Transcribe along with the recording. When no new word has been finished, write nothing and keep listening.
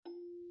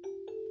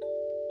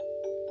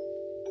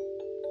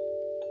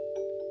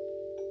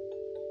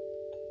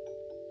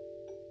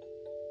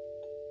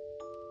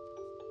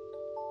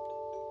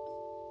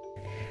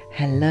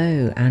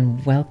Hello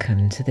and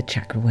welcome to the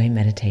Chakra Way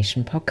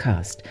Meditation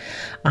Podcast.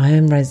 I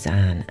am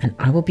Roseanne and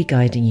I will be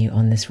guiding you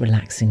on this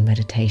relaxing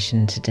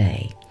meditation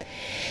today.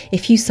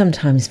 If you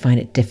sometimes find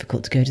it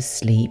difficult to go to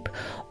sleep,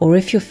 or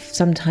if you're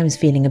sometimes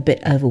feeling a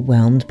bit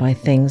overwhelmed by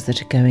things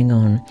that are going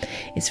on,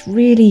 it's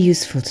really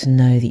useful to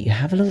know that you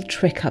have a little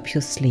trick up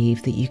your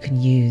sleeve that you can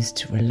use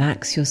to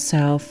relax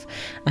yourself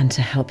and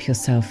to help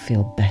yourself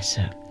feel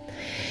better.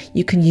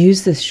 You can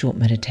use this short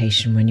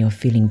meditation when you're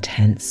feeling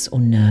tense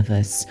or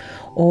nervous,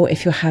 or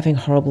if you're having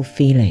horrible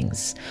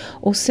feelings,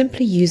 or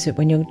simply use it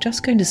when you're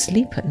just going to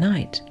sleep at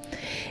night.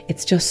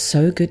 It's just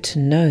so good to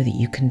know that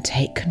you can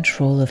take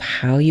control of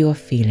how you are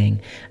feeling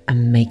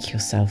and make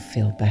yourself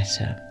feel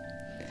better.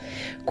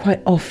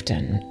 Quite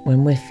often,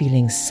 when we're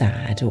feeling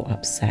sad or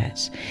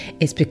upset,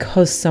 it's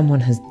because someone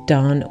has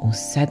done or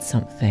said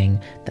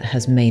something that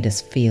has made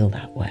us feel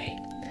that way.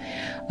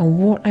 And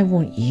what I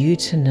want you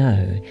to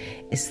know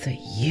is that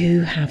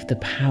you have the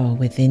power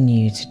within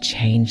you to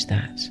change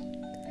that.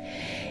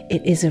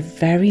 It is a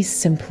very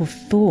simple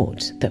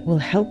thought that will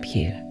help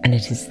you, and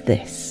it is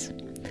this: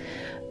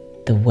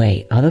 the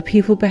way other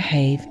people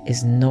behave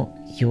is not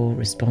your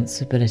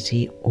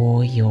responsibility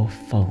or your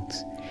fault.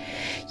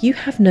 You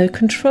have no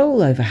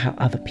control over how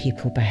other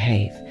people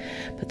behave,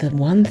 but the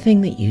one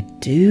thing that you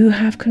do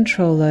have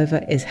control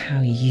over is how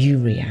you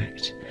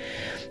react.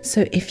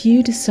 So if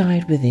you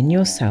decide within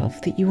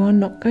yourself that you are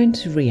not going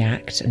to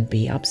react and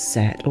be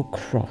upset or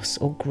cross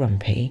or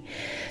grumpy,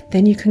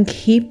 then you can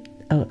keep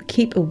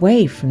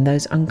away from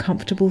those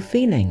uncomfortable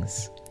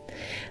feelings.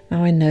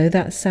 Now, I know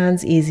that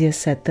sounds easier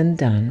said than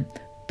done,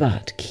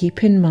 but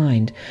keep in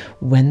mind,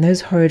 when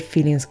those horrid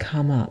feelings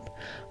come up,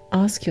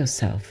 ask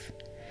yourself,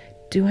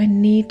 do I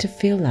need to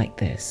feel like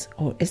this?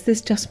 Or is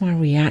this just my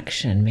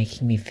reaction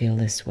making me feel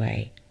this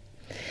way?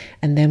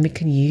 And then we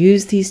can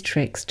use these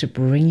tricks to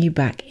bring you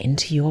back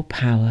into your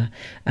power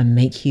and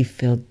make you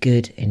feel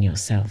good in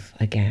yourself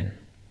again.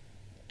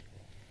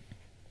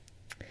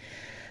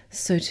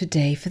 So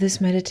today for this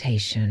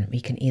meditation,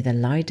 we can either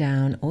lie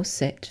down or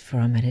sit for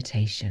our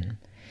meditation.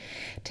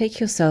 Take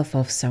yourself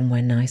off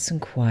somewhere nice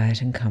and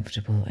quiet and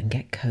comfortable and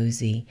get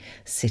cozy,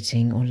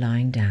 sitting or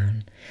lying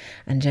down,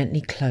 and gently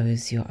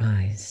close your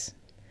eyes.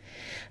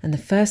 And the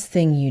first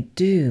thing you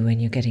do when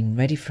you're getting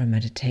ready for a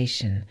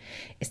meditation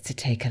is to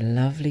take a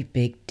lovely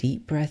big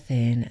deep breath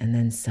in and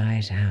then sigh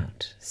it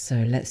out. So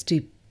let's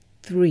do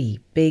 3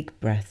 big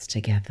breaths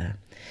together.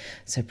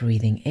 So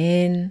breathing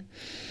in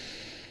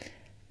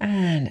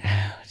and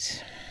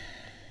out.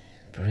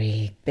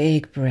 Breathe,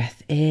 big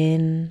breath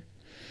in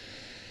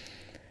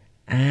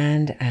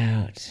and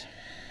out.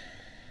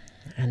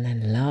 And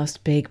then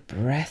last big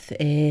breath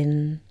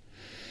in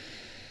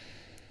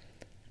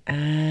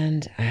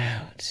and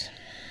out.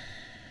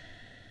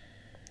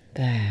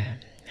 There,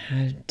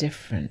 how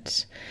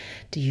different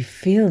do you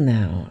feel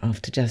now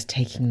after just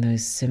taking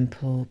those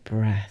simple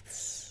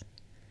breaths?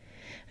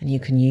 And you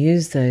can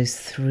use those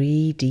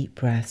 3 deep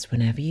breaths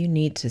whenever you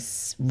need to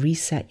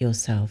reset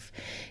yourself.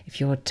 If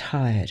you're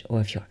tired or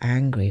if you're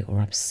angry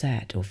or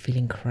upset or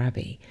feeling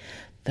crabby,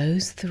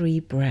 those 3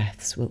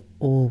 breaths will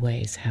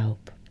always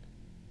help.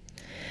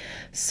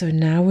 So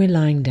now we're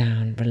lying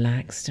down,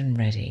 relaxed and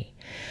ready.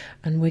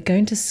 And we're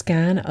going to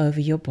scan over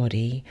your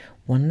body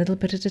one little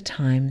bit at a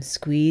time,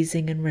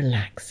 squeezing and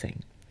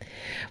relaxing.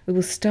 We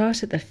will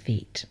start at the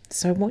feet.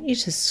 So I want you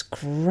to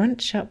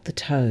scrunch up the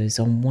toes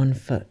on one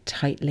foot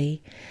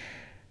tightly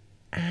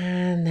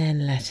and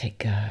then let it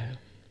go.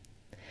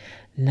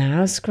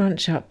 Now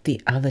scrunch up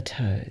the other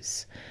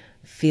toes.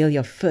 Feel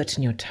your foot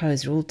and your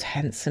toes are all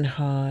tense and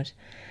hard.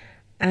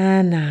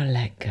 And now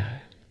let go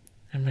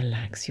and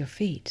relax your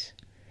feet.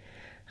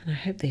 And I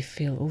hope they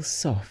feel all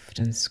soft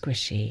and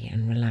squishy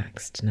and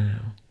relaxed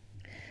now.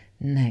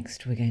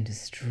 Next, we're going to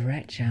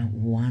stretch out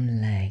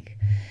one leg.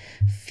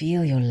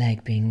 Feel your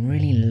leg being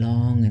really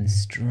long and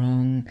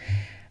strong,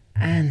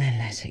 and then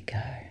let it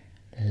go.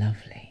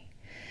 Lovely.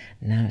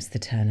 Now it's the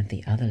turn of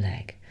the other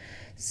leg.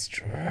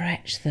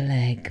 Stretch the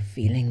leg,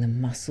 feeling the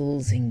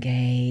muscles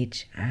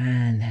engage,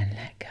 and then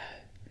let go.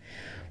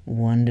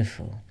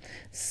 Wonderful.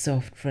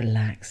 Soft,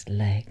 relaxed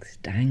legs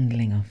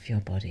dangling off your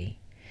body.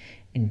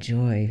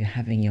 Enjoy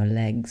having your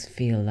legs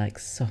feel like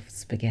soft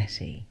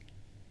spaghetti.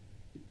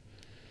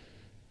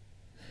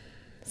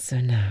 So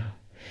now,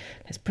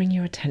 let's bring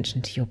your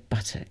attention to your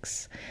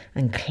buttocks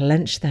and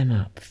clench them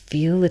up.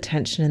 Feel the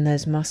tension in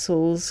those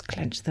muscles,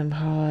 clench them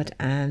hard,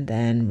 and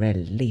then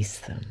release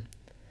them.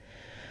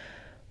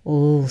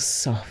 All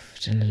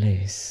soft and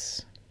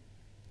loose.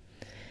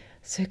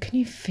 So can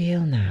you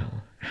feel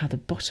now how the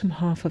bottom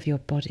half of your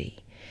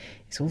body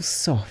is all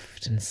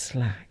soft and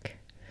slack?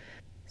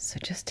 So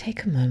just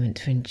take a moment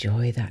to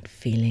enjoy that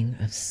feeling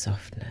of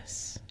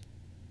softness.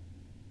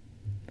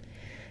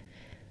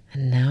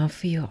 And now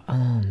for your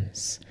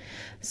arms.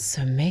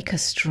 So make a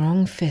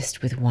strong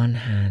fist with one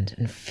hand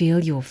and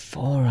feel your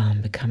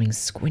forearm becoming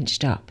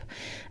squinched up.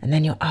 And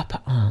then your upper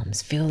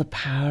arms. Feel the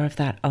power of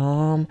that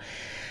arm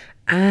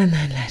and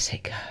then let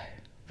it go.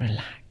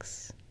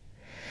 Relax.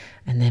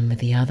 And then with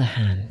the other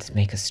hand,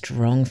 make a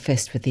strong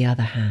fist with the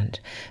other hand.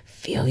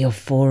 feel your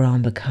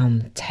forearm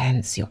become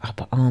tense, your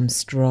upper arm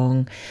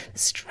strong, the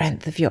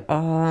strength of your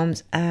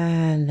arms,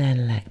 and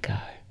then let go.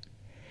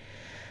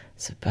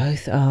 So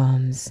both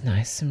arms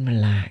nice and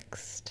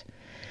relaxed.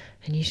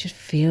 And you should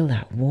feel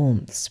that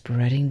warmth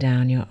spreading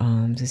down your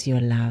arms as you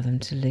allow them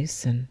to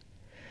loosen.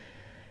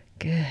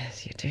 Good,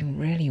 you're doing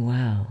really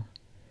well.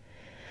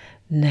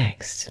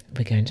 Next,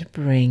 we're going to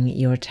bring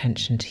your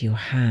attention to your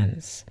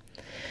hands.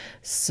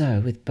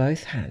 So with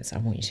both hands, I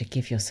want you to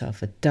give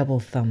yourself a double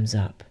thumbs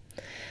up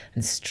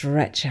and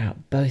stretch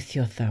out both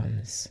your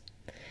thumbs.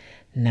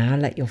 Now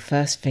let your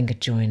first finger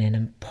join in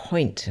and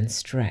point and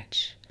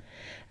stretch.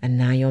 And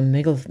now your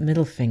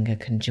middle finger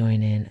can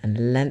join in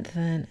and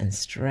lengthen and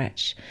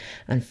stretch.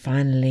 And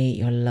finally,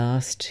 your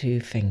last two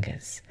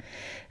fingers.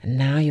 And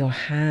now your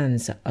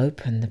hands are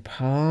open, the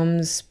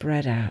palms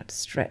spread out.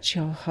 Stretch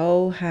your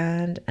whole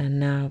hand and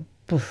now,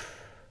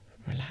 poof,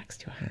 relax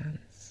your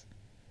hands.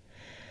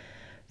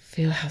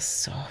 Feel how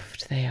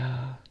soft they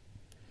are.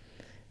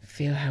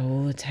 Feel how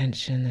all the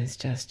tension is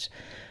just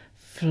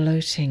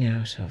floating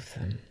out of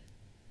them.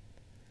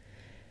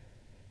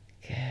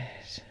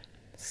 Good.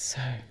 So,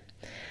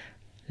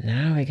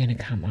 now we're going to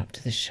come up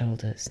to the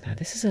shoulders. Now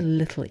this is a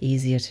little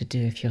easier to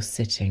do if you're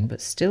sitting, but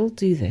still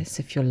do this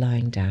if you're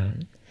lying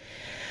down.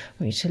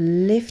 I want you to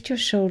lift your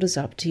shoulders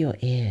up to your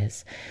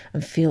ears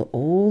and feel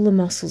all the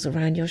muscles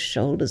around your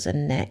shoulders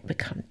and neck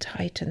become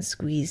tight and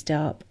squeezed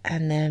up,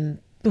 and then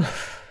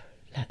poof,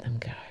 let them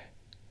go.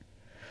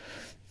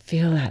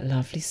 Feel that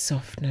lovely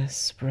softness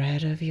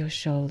spread over your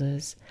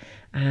shoulders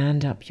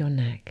and up your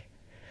neck.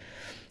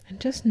 And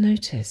just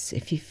notice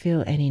if you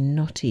feel any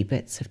knotty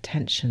bits of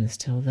tension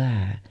still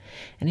there.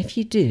 And if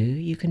you do,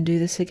 you can do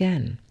this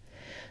again.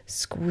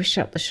 Squish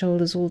up the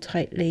shoulders all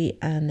tightly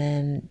and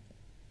then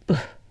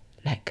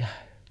let go.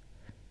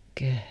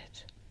 Good.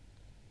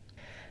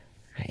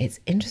 It's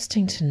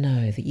interesting to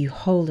know that you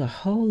hold a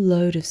whole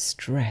load of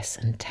stress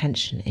and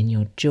tension in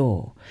your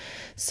jaw.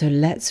 So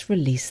let's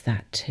release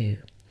that too.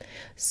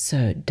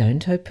 So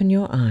don't open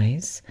your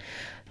eyes.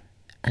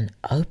 And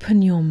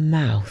open your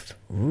mouth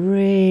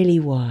really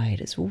wide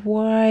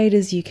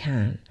as you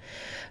can.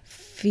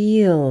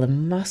 Feel the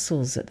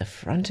muscles at the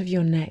front of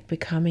your neck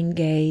become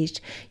engaged.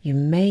 You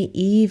may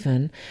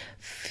even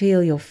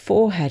feel your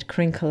forehead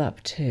crinkle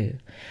up too.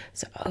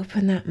 So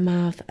open that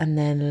mouth and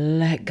then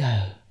let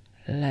go.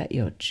 Let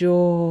your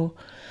jaw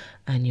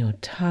and your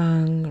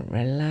tongue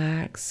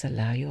relax.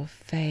 Allow your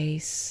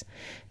face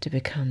to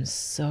become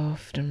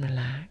soft and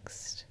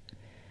relaxed.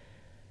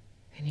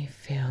 Can you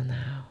feel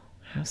now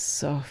how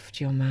soft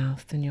your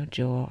mouth and your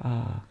jaw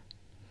are?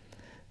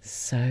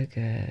 So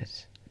good.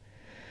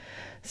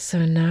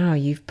 So now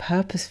you've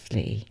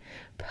purposefully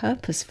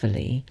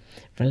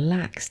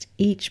relaxed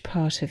each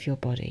part of your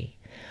body.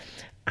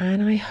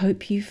 And I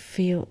hope you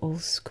feel all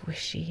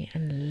squishy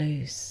and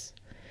loose.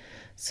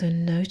 So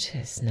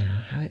notice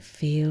now how it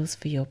feels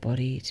for your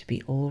body to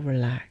be all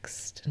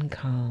relaxed and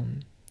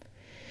calm.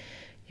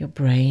 Your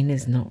brain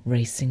is not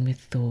racing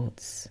with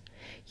thoughts.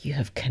 You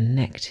have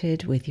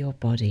connected with your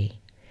body.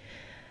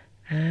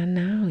 And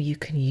now you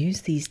can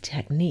use these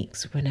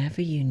techniques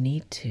whenever you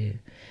need to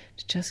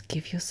just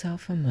give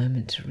yourself a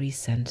moment to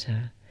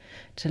recenter,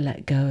 to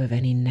let go of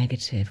any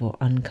negative or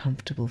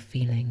uncomfortable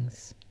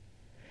feelings.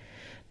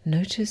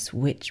 Notice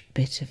which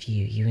bit of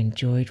you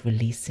enjoyed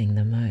releasing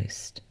the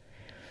most.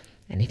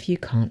 And if you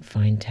can't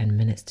find 10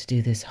 minutes to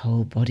do this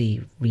whole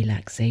body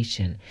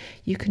relaxation,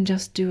 you can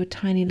just do a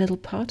tiny little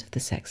part of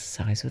this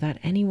exercise without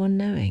anyone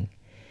knowing.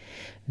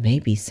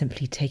 Maybe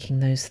simply taking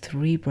those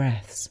 3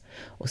 breaths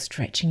or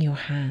stretching your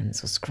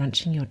hands or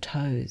scrunching your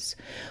toes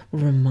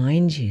will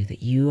remind you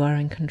that you are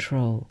in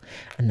control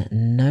and that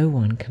no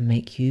one can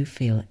make you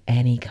feel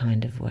any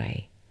kind of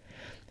way.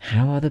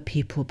 How other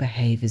people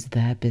behave is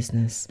their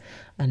business,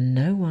 and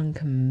no one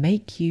can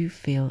make you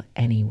feel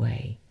any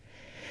way.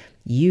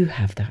 You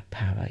have that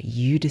power.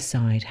 You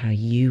decide how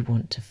you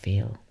want to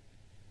feel.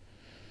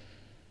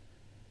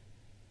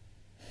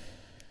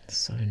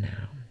 So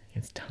now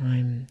it's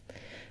time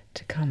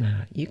to come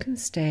out. You can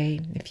stay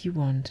if you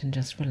want and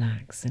just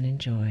relax and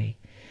enjoy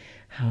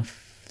how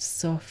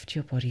soft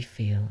your body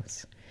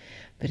feels.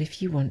 But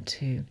if you want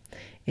to,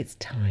 it's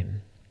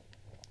time.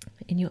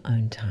 In your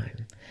own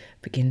time,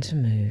 begin to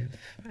move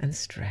and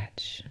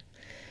stretch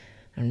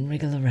and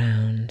wriggle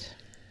around.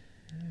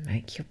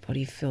 Make your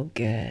body feel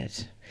good.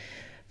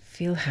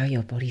 Feel how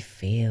your body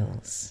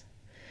feels.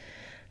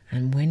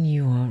 And when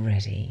you are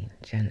ready,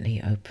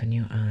 gently open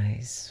your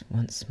eyes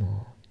once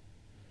more.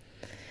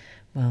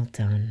 Well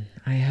done.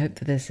 I hope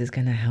that this is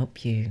going to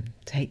help you.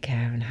 Take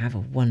care and have a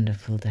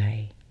wonderful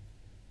day.